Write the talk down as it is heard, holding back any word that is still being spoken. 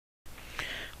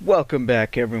Welcome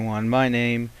back, everyone. My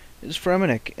name is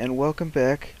Fremenik, and welcome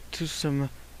back to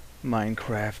some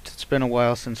Minecraft. It's been a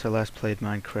while since I last played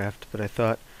Minecraft, but I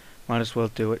thought might as well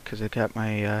do it because I got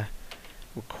my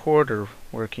recorder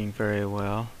working very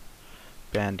well.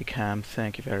 Bandicam,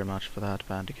 thank you very much for that,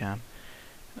 Bandicam.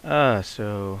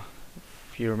 So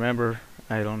if you remember,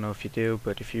 I don't know if you do,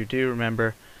 but if you do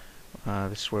remember,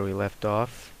 this is where we left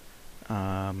off.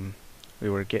 We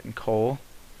were getting coal,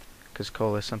 because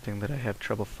coal is something that I have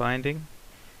trouble finding,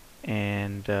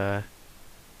 and yeah,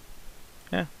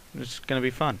 it's gonna be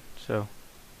fun. So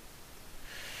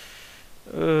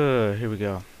here we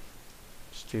go.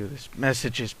 Let's do this.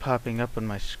 Messages popping up on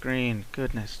my screen.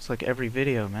 Goodness, it's like every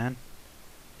video, man.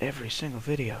 Every single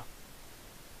video.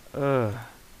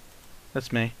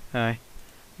 That's me. Hi.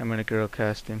 I'm in a girl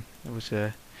costume. It was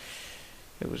a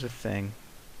thing.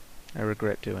 I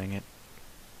regret doing it.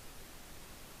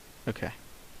 Okay.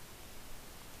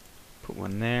 Put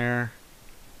one there.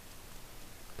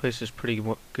 Place is pretty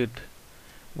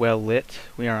well lit.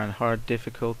 We are on hard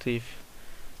difficulty. If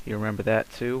you remember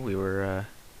that too. We were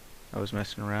I was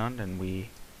messing around and we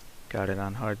got it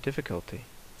on hard difficulty.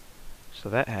 So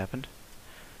that happened.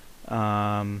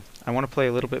 I want to play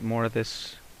a little bit more of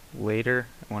this later.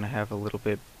 I want to have a little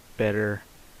bit better,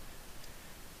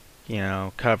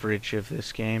 coverage of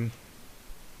this game.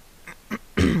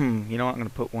 You know what? I'm going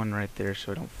to put one right there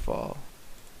so I don't fall.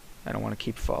 I don't want to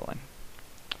keep falling.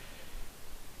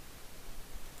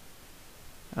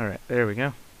 Alright, there we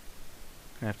go.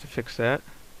 I have to fix that.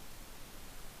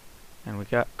 And we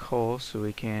got coal, so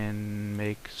we can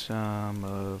make some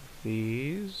of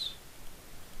these.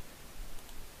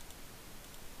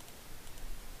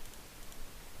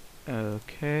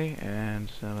 Okay, and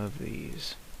some of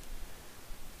these.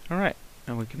 Alright,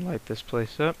 and we can light this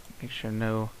place up. Make sure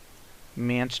no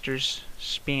monsters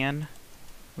spawn.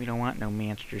 We don't want no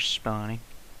monsters spawning.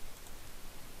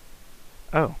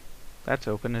 Oh, that's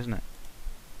open, isn't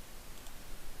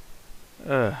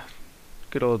it?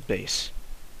 Good old base.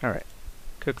 Alright,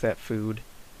 cook that food.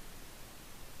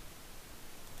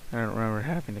 I don't remember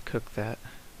having to cook that.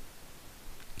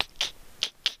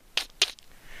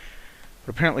 But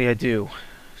apparently I do.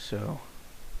 So,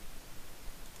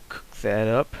 cook that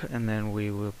up, and then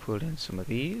we will put in some of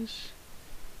these.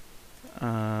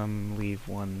 Leave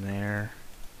one there.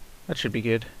 That should be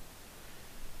good.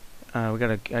 I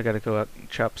gotta go out and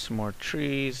chop some more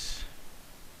trees.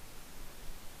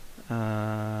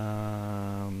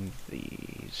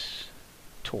 These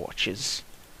torches.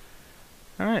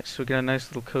 Alright, so we got a nice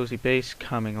little cozy base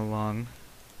coming along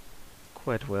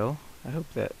quite well. I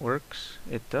hope that works.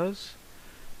 It does.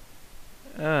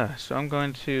 So I'm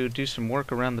going to do some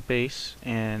work around the base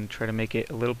and try to make it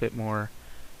a little bit more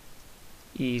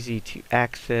easy to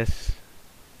access.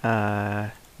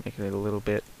 Make it a little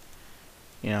bit,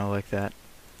 like that.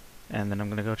 And then I'm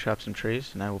gonna go chop some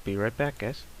trees, and I will be right back,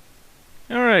 guys.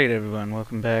 Alright, everyone,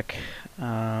 welcome back.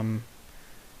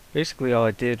 Basically all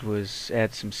I did was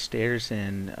add some stairs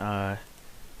and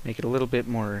make it a little bit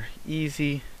more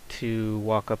easy to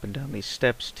walk up and down these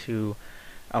steps to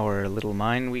our little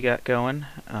mine we got going.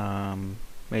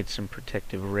 Made some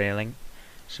protective railing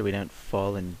so we don't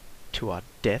fall into our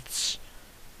deaths.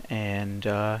 And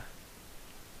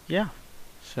yeah.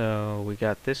 So we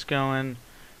got this going.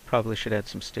 Probably should add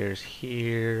some stairs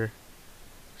here.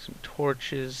 Some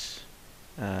torches.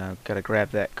 Gotta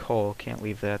grab that coal. Can't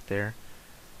leave that there.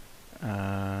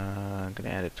 I'm gonna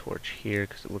add a torch here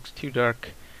because it looks too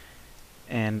dark.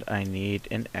 And I need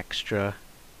an extra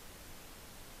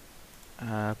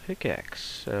pickaxe.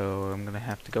 So I'm gonna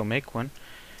have to go make one.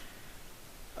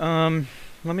 Let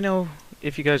me know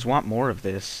if you guys want more of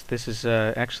this. This is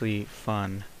actually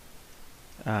fun.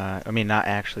 I mean, not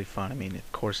actually fun. I mean,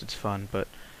 of course it's fun, but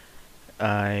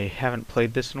I haven't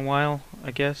played this in a while,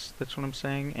 I guess. That's what I'm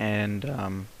saying.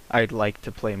 And I'd like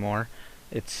to play more.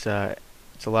 It's a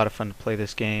lot of fun to play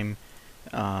this game.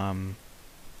 And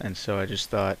so I just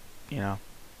thought, if you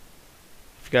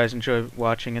guys enjoy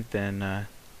watching it, then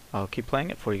I'll keep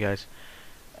playing it for you guys.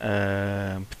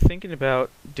 I'm thinking about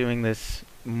doing this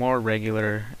more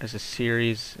regular as a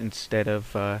series instead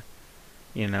of,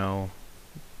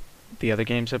 the other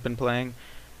games I've been playing.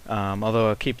 Although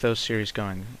I'll keep those series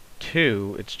going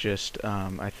too. It's just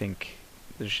I think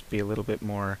there should be a little bit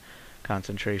more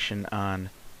concentration on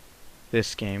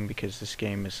this game because this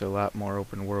game is a lot more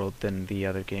open world than the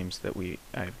other games that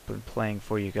I've been playing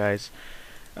for you guys.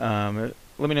 Let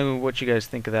me know what you guys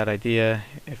think of that idea.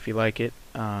 If you like it,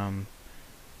 then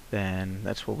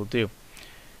that's what we'll do.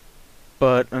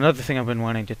 But another thing I've been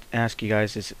wanting to ask you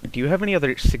guys is, do you have any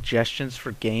other suggestions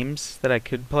for games that I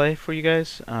could play for you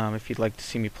guys? If you'd like to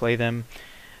see me play them,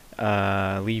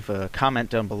 leave a comment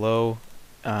down below.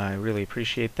 I really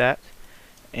appreciate that,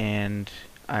 and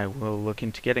I will look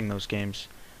into getting those games.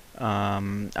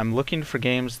 I'm looking for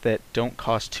games that don't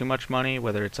cost too much money,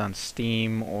 whether it's on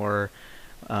Steam or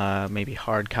maybe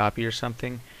hard copy or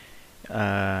something.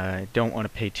 I don't want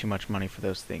to pay too much money for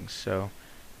those things, so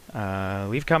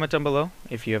leave a comment down below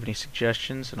if you have any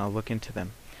suggestions, and I'll look into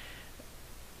them.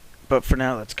 But for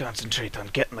now, let's concentrate on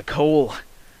getting the coal.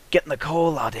 Getting the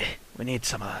coal, laddie. We need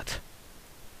some of that.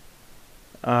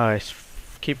 I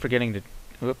keep forgetting to,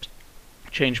 whoops,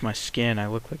 change my skin. I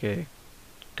look like a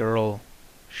girl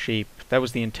sheep. That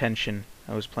was the intention.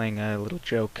 I was playing a little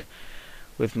joke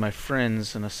with my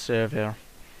friends in a server.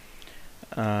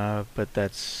 But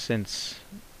that's since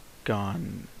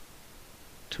gone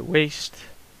to waste.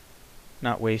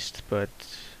 Not waste, but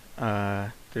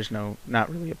there's not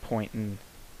really a point in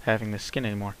having the skin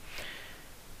anymore.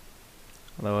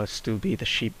 Although I'll still be the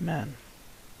sheep man.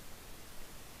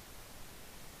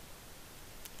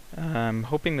 I'm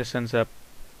hoping this ends up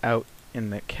out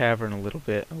in the cavern a little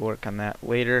bit. I'll work on that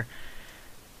later.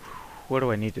 What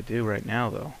do I need to do right now,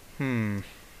 though?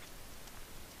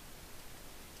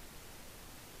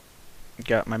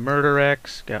 Got my murder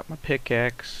axe, got my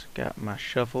pickaxe, got my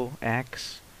shovel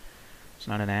axe. It's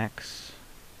not an axe.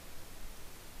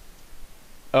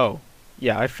 Oh,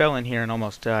 yeah, I fell in here and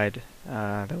almost died.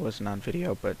 That wasn't on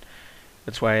video, but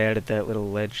that's why I added that little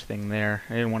ledge thing there.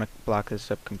 I didn't want to block this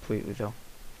up completely, though.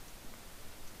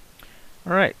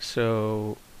 Alright,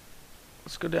 so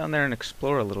let's go down there and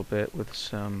explore a little bit with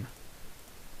some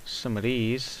of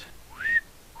these.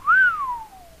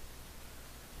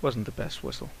 Wasn't the best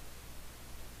whistle.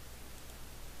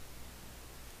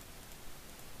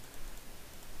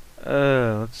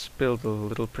 Let's build a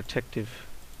little protective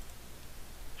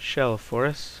shell for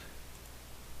us.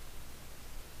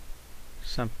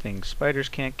 Something spiders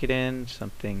can't get in,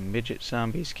 something midget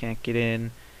zombies can't get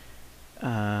in.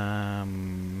 I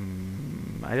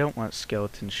don't want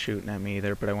skeletons shooting at me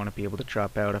either, but I want to be able to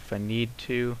drop out if I need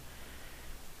to.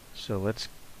 So let's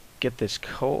get this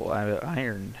coal,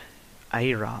 iron.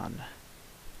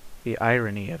 The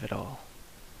irony of it all.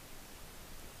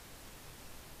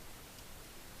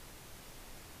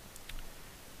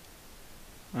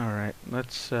 Alright,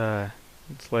 let's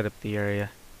light up the area.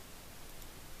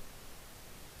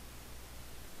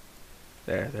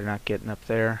 There, they're not getting up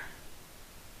there.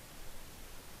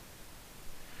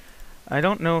 I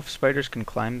don't know if spiders can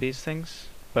climb these things,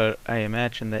 but I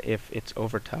imagine that if it's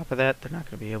over top of that, they're not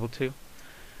going to be able to.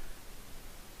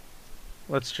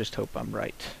 Let's just hope I'm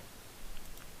right.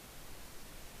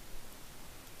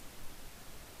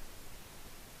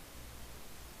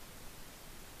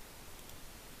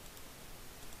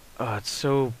 Oh, it's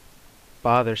so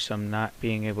bothersome not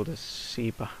being able to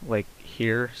see, like,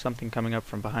 hear something coming up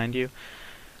from behind you.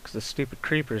 Because the stupid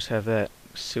creepers have that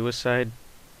suicide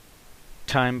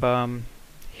time bomb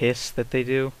hiss that they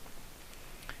do.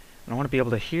 And I want to be able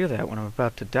to hear that when I'm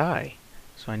about to die.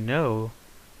 So I know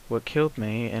what killed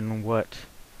me and what,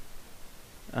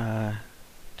 to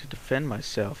defend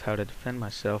myself, how to defend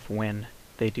myself when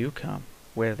they do come,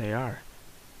 where they are.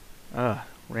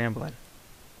 Rambling.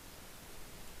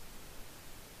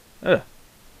 This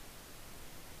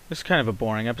is kind of a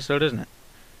boring episode, isn't it?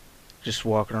 Just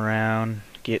walking around,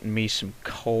 getting me some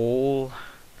coal.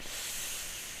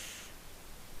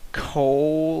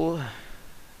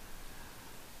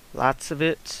 Lots of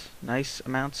it. Nice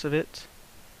amounts of it.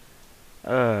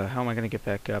 How am I going to get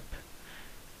back up?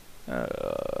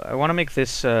 I want to make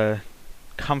this a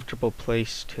comfortable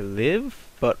place to live,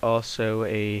 but also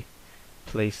a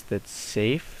place that's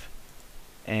safe.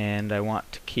 And I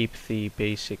want to keep the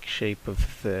basic shape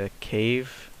of the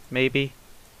cave, maybe.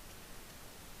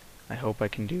 I hope I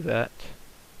can do that.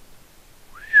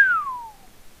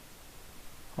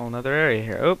 Whole nother area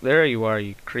here. Oh, there you are,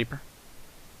 you creeper.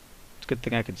 It's a good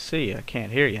thing I can see you. I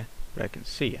can't hear you, but I can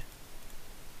see you.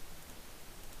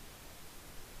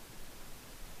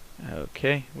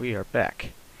 Okay, we are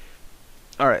back.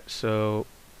 Alright, so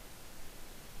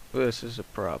this is a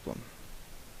problem.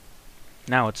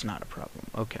 Now it's not a problem.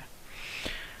 Okay.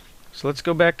 So let's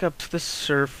go back up to the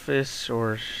surface,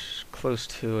 or close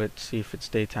to it, see if it's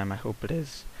daytime. I hope it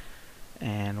is.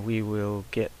 And we will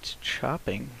get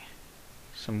chopping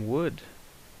some wood.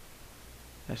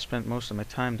 I spent most of my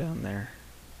time down there,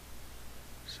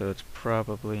 so it's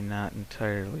probably not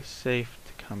entirely safe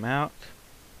to come out.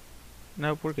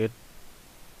 Nope, we're good.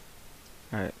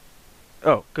 Alright.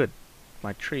 Oh, good.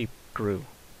 My tree grew.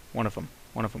 One of them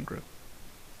grew.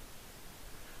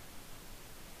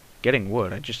 Getting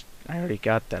wood, I already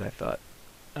got that, I thought.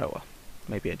 Oh well,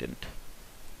 maybe I didn't.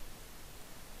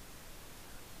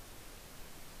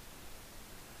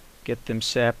 Get them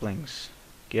saplings.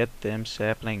 Get them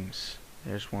saplings.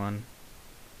 There's one.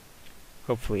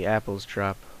 Hopefully apples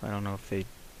drop. I don't know if they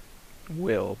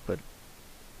will, but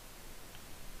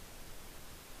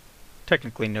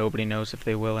technically nobody knows if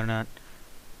they will or not.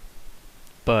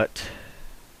 But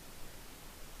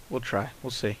we'll try.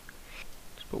 We'll see.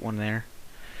 Let's put one there.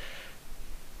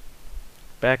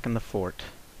 Back in the fort.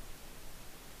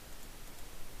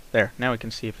 There. Now we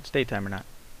can see if it's daytime or not.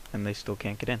 And they still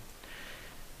can't get in.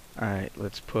 Alright,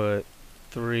 let's put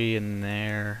 3 in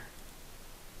there.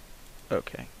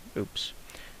 Okay. Oops.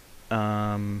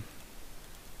 I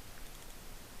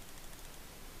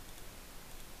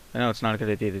know it's not a good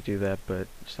idea to do that, but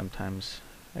sometimes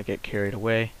I get carried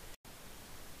away.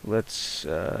 Let's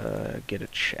get a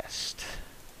chest.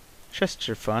 Chests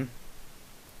are fun.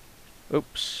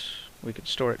 Oops. We could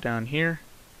store it down here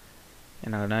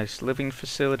in a nice living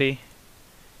facility.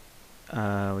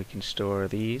 We can store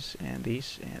these, and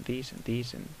these, and these, and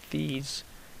these, and these,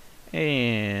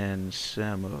 and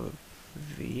some of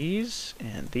these,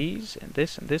 and these, and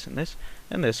this, and this, and this,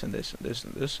 and this, and this, and this,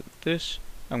 and this, and this.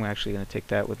 I'm actually going to take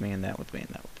that with me, and that with me, and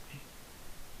that with me.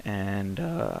 And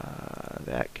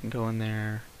that can go in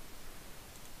there.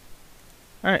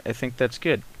 Alright, I think that's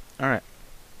good. Alright.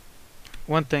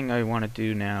 One thing I want to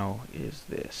do now is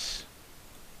this.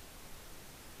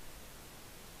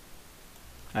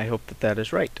 I hope that that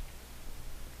is right.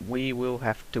 We will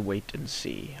have to wait and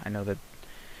see. I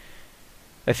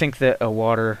think that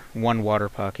one water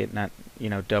pocket, not,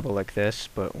 double like this,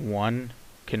 but one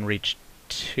can reach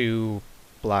 2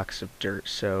 blocks of dirt,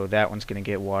 so that one's going to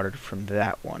get watered from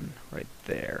that one right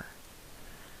there.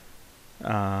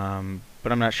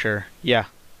 But I'm not sure. Yeah,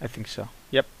 I think so.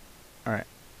 Yep. Alright.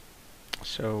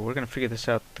 So we're going to figure this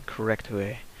out the correct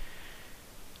way.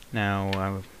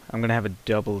 Now, I'm going to have a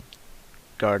double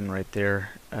garden right there.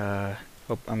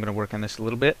 Hope I'm going to work on this a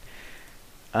little bit.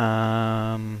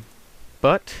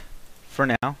 But for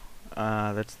now,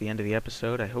 that's the end of the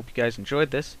episode. I hope you guys enjoyed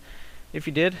this. If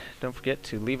you did, don't forget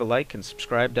to leave a like and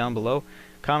subscribe down below.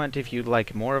 Comment if you'd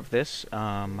like more of this.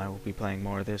 I will be playing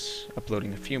more of this,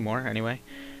 uploading a few more anyway.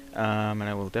 And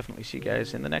I will definitely see you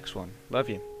guys in the next one. Love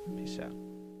you. Peace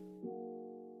out.